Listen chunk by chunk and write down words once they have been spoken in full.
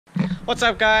What's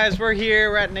up, guys? We're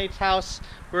here. We're at Nate's house.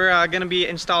 We're gonna be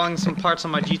installing some parts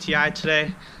on my GTI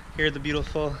today. Here's the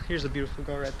beautiful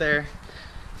girl right there.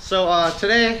 So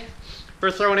today we're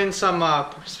throwing in some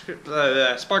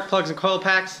spark plugs and coil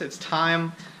packs. It's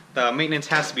time. The maintenance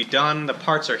has to be done. The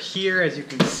parts are here, as you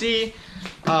can see.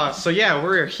 So yeah,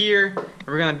 we're here and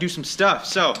we're gonna do some stuff.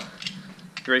 So,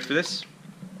 you ready for this?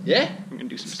 Yeah, we're gonna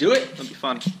do some. Let's do it. It'll be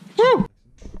fun. Woo!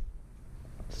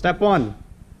 Step 1.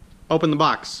 Open the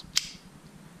box.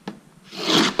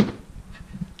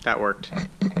 That worked.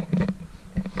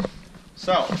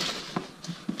 So,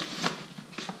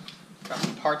 got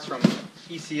some parts from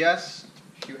ECS.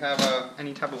 If you have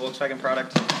any type of Volkswagen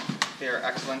product, they are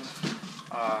excellent.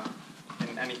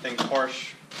 In anything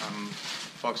Porsche,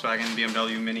 Volkswagen,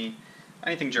 BMW, Mini,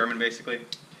 anything German basically.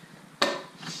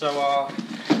 So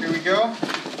here we go.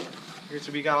 Here's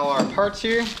what we got, all our parts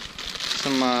here.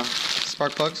 Some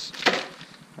spark plugs,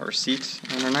 our receipts,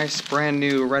 and our nice brand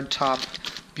new red top,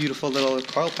 beautiful little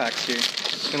coil packs here.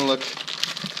 These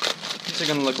are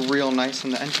gonna look real nice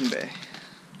in the engine bay.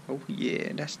 Oh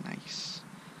yeah, that's nice.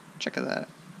 Check out that.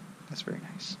 That's very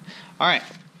nice. Alright,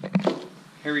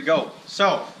 here we go.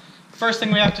 So, first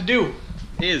thing we have to do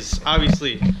is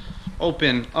obviously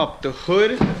open up the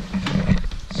hood.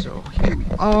 So here we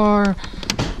are.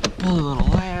 Pull the little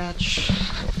latch.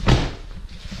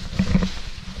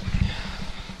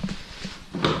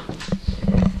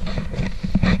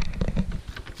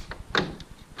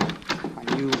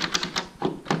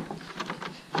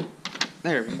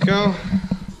 There we go.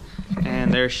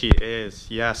 And there she is.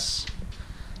 Yes.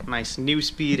 Nice new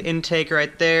speed intake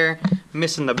right there.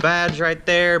 Missing the badge right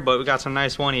there, but we got some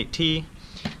nice 1.8T.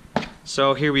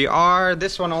 So here we are.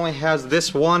 This one only has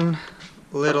this one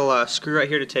little screw right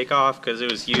here to take off because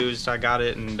it was used. I got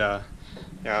it, and yeah,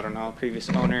 I don't know, previous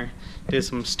owner did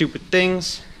some stupid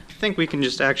things. I think we can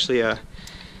just actually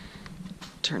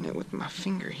turn it with my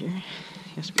finger here.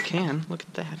 Yes, we can. Look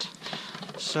at that.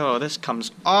 So this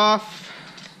comes off.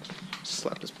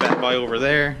 Slap this bad boy over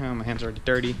there. Oh, my hands are already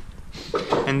dirty.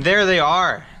 And there they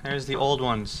are. There's the old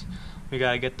ones. We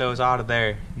gotta get those out of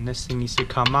there. And this thing needs to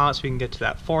come out so we can get to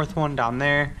that fourth one down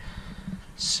there.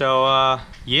 So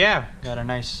yeah, got a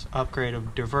nice upgrade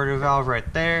of diverter valve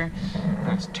right there.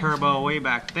 Nice turbo way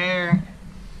back there.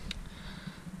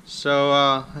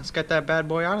 So let's get that bad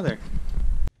boy out of there.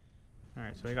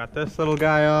 Alright, so we got this little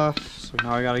guy off. So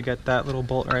now we gotta get that little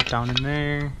bolt right down in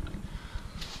there.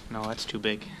 No, that's too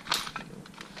big.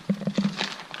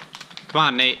 Come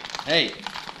on, Nate. Hey,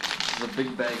 this is a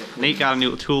big bag of Nate got a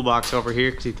new toolbox over here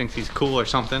because he thinks he's cool or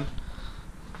something.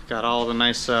 Got all the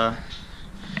nice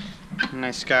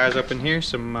scars up in here.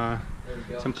 Some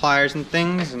pliers and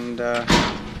things, and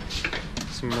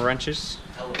some wrenches.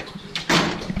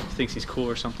 He thinks he's cool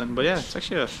or something. But yeah, it's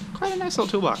actually quite a nice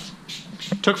little toolbox.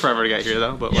 Took forever to get here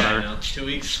though, but whatever. I know. 2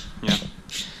 weeks. Yeah.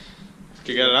 Did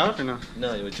you get it out or no?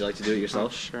 No, would you like to do it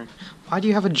yourself? Oh, sure. Why do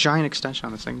you have a giant extension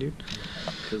on this thing, dude?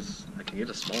 Because I can get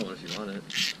a small one if you want it.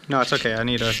 No, it's okay. I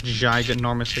need a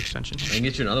ginormous extension. I can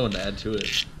get you another one to add to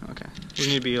it. Okay. We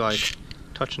need to be like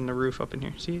touching the roof up in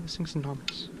here. See, this thing's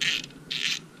enormous.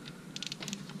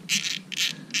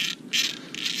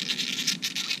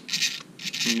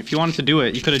 I mean, if you wanted to do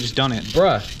it, you could have just done it.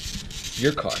 Bruh,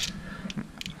 your car.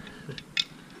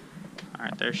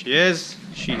 Alright, there she is.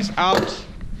 She's out.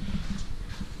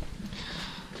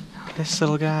 This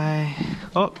little guy.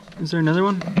 Oh, is there another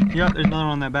one? Yeah, there's another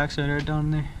one on that back side right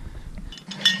down there.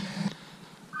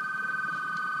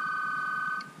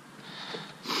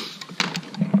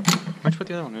 Where'd you put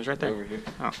the other one? It was right there. Over here.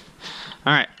 Oh.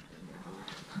 Alright.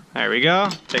 There we go.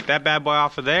 Take that bad boy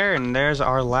off of there, and there's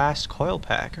our last coil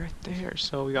pack right there.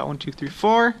 So we got 1, 2, 3,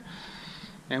 4.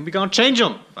 And we gonna change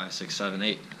them. 5, 6, 7,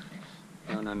 8.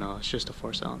 No. It's just a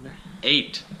 4-cylinder.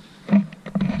 8.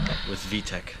 With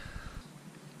VTEC.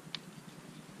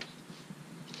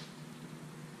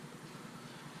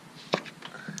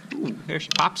 Ooh, there she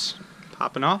pops.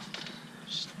 Popping off.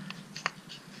 Just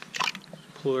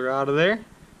pull her out of there.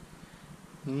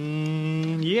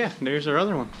 And yeah, there's our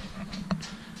other one.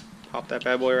 Pop that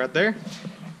bad boy right there.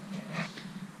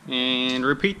 And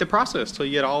repeat the process till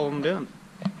you get all of them done.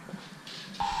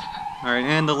 Alright,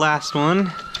 and the last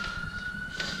one.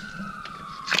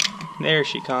 There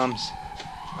she comes.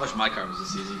 I wish my car was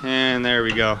this easy. And there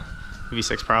we go.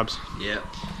 V6 probs. Yeah.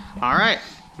 Alright,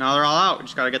 now they're all out. We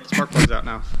just gotta get the spark plugs out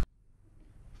now.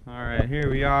 Alright, here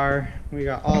we are. We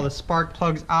got all the spark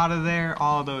plugs out of there.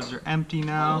 All of those are empty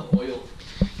now. Oil.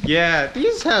 Yeah,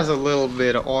 these has a little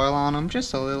bit of oil on them,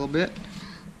 just a little bit.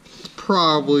 It's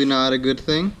probably not a good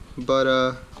thing, but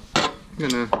I'm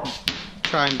gonna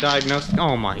try and diagnose.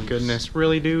 Oh my goodness,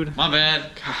 really, dude? My bad.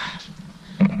 God,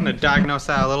 I'm gonna diagnose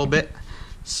that a little bit.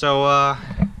 So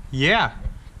yeah,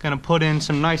 gonna put in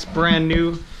some nice brand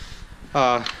new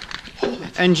NGK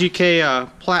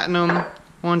Platinum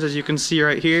ones, as you can see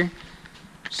right here.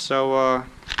 So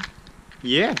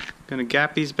yeah, gonna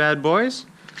gap these bad boys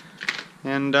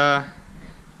and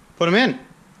put them in.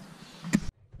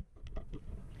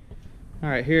 All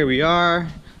right, here we are.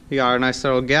 We got our nice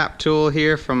little gap tool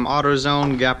here from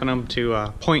AutoZone, gapping them to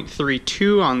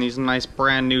 0.32 on these nice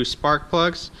brand new spark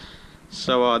plugs.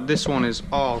 So this one is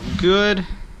all good.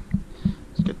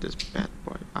 Let's get this bad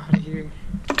boy out of here.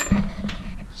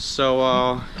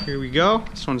 So here we go.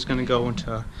 This one's gonna go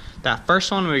into that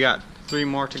first one. We got 3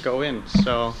 more to go in.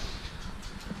 So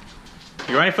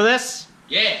you ready for this?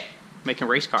 Yeah. Making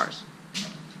race cars.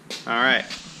 All right.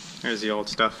 There's the old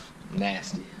stuff.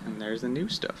 Nasty. And there's the new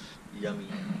stuff. Yummy.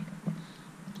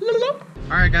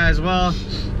 Alright guys, well,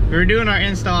 we were doing our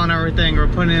install and everything, we're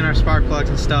putting in our spark plugs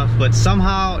and stuff, but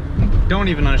somehow, don't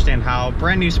even understand how,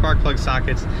 brand new spark plug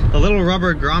sockets, the little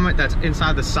rubber grommet that's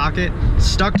inside the socket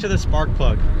stuck to the spark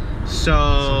plug. So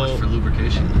much for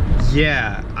lubrication.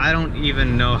 Yeah, I don't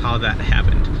even know how that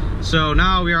happened. So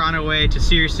now we are on our way to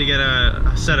Sears to get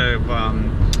a set of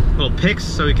little picks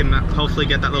so we can hopefully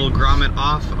get that little grommet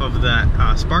off of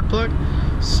that spark plug.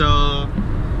 So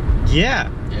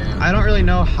yeah, I don't really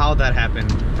know how that happened.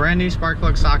 Brand new spark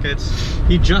plug sockets.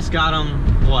 He just got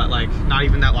them, what, like not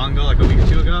even that long ago, like a week or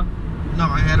 2 ago? No,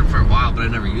 I had them for a while, but I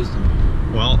never used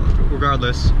them. Well,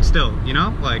 regardless, still, you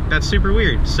know, like that's super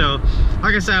weird. So,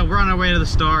 like I said, we're on our way to the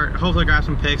store. Hopefully grab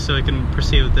some pics so we can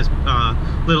proceed with this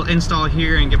little install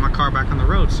here and get my car back on the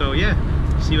road. So yeah,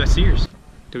 see you at Sears.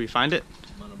 Did we find it?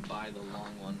 I'm gonna buy the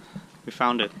long one. We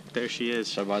found it. There she is.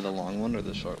 Should I buy the long one or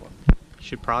the short one? You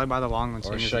should probably buy the long one.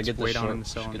 Or should I get the way short? down in the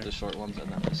Should cylinder. get the short ones and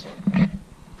not this one.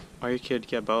 Or you could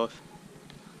get both.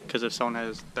 Because if someone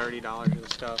has $30 of the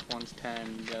stuff, one's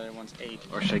 10, the other one's 8.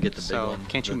 Or should I get the big So, one?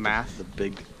 can't you math? The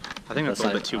big. I think that's a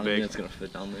little bit too I don't think big. it's gonna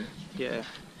fit down there. Yeah.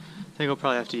 I think we'll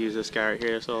probably have to use this guy right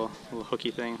here, this little hooky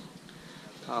thing.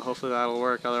 Hopefully that'll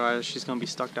work, otherwise she's going to be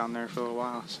stuck down there for a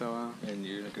while. So, And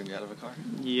you're not gonna get out of a car?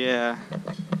 yeah,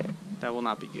 that will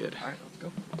not be good. Alright, let's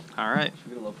go. Alright. Should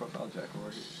we get a low profile jack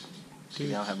over here?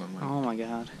 Dude. Now I have my money. Oh my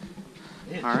god.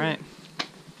 Yeah, Alright.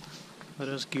 Let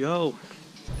us go.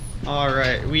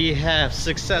 Alright, we have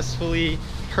successfully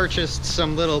purchased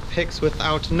some little picks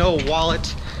without no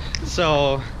wallet.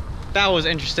 So that was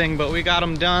interesting, but we got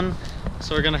them done.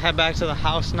 So we're gonna head back to the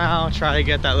house now, try to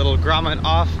get that little grommet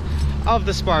off of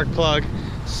the spark plug.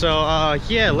 So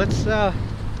yeah, let's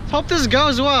hope this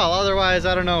goes well. Otherwise,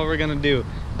 I don't know what we're gonna do.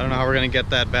 I don't know how we're gonna get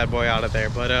that bad boy out of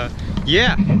there, but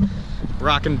yeah.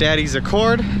 Rockin' Daddy's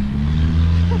Accord.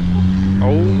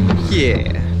 Oh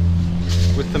yeah.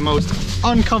 With the most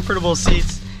uncomfortable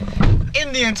seats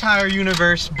in the entire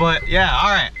universe, but yeah,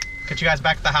 alright. Get you guys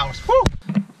back to the house. Woo!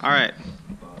 Alright.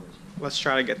 Let's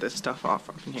try to get this stuff off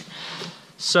up in here.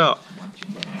 So,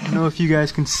 I don't know if you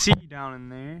guys can see down in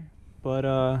there,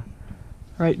 but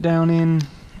right down in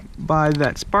by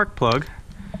that spark plug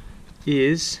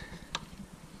is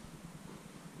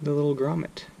the little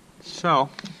grommet. So,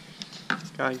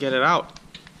 gotta get it out.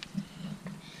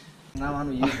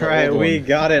 Alright, we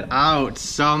got it out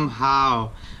somehow.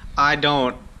 I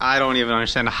don't even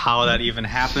understand how that even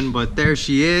happened, but there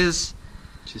she is.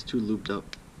 She's too looped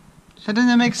up. That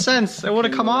doesn't make sense. It would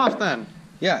have come off then.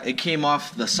 Yeah, it came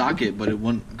off the socket, but it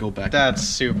wouldn't go back. That's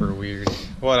super weird.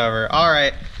 Whatever.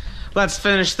 Alright, let's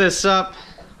finish this up.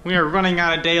 We are running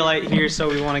out of daylight here, so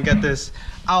we want to get this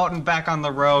out and back on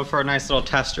the road for a nice little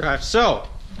test drive. So,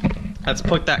 let's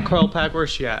put that coil pack, where's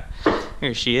she at?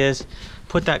 Here she is.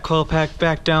 Put that coil pack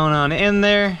back down on in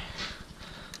there.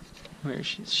 Where is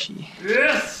she?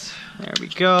 Yes! There we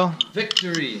go.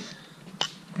 Victory!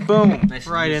 Boom. Nice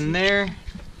right and in there.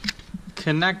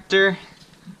 Connector.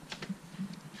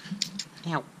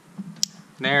 Ow.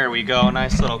 There we go.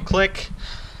 Nice little click.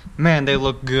 Man, they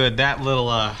look good. That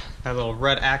little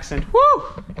red accent. Woo!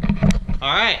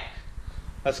 Alright.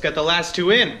 Let's get the last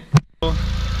two in.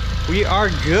 We are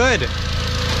good.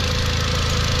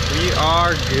 We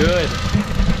are good.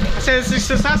 I say this is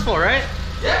successful, right?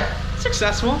 Yeah!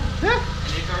 Successful. Yeah.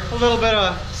 A little bit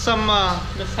of some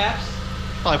mishaps.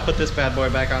 Probably put this bad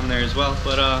boy back on there as well.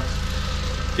 But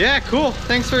yeah, cool.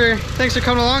 Thanks for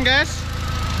coming along, guys.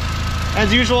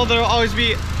 As usual, there'll always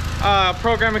be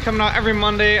programming coming out every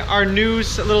Monday. Our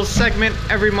news little segment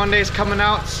every Monday is coming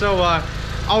out, so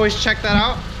always check that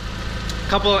out. A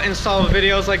couple of install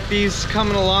videos like these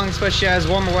coming along, especially as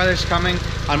warmer weather's coming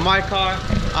on my car,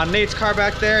 on Nate's car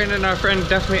back there, and then our friend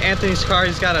definitely Anthony's car.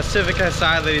 He's got a Civic Si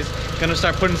that he's gonna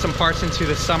start putting some parts into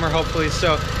this summer, hopefully.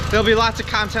 So there'll be lots of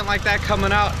content like that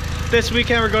coming out. this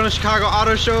weekend we're going to Chicago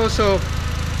Auto Show, so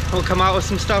we'll come out with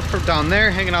some stuff from down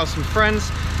there, hanging out with some friends.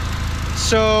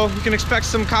 So you can expect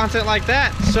some content like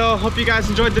that. So hope you guys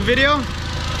enjoyed the video.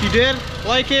 If you did,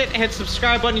 like it, hit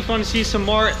subscribe button if you want to see some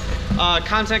more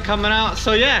content coming out.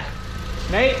 So yeah,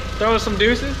 Nate, throw us some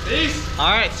deuces. Peace. All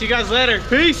right, see you guys later.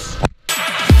 Peace.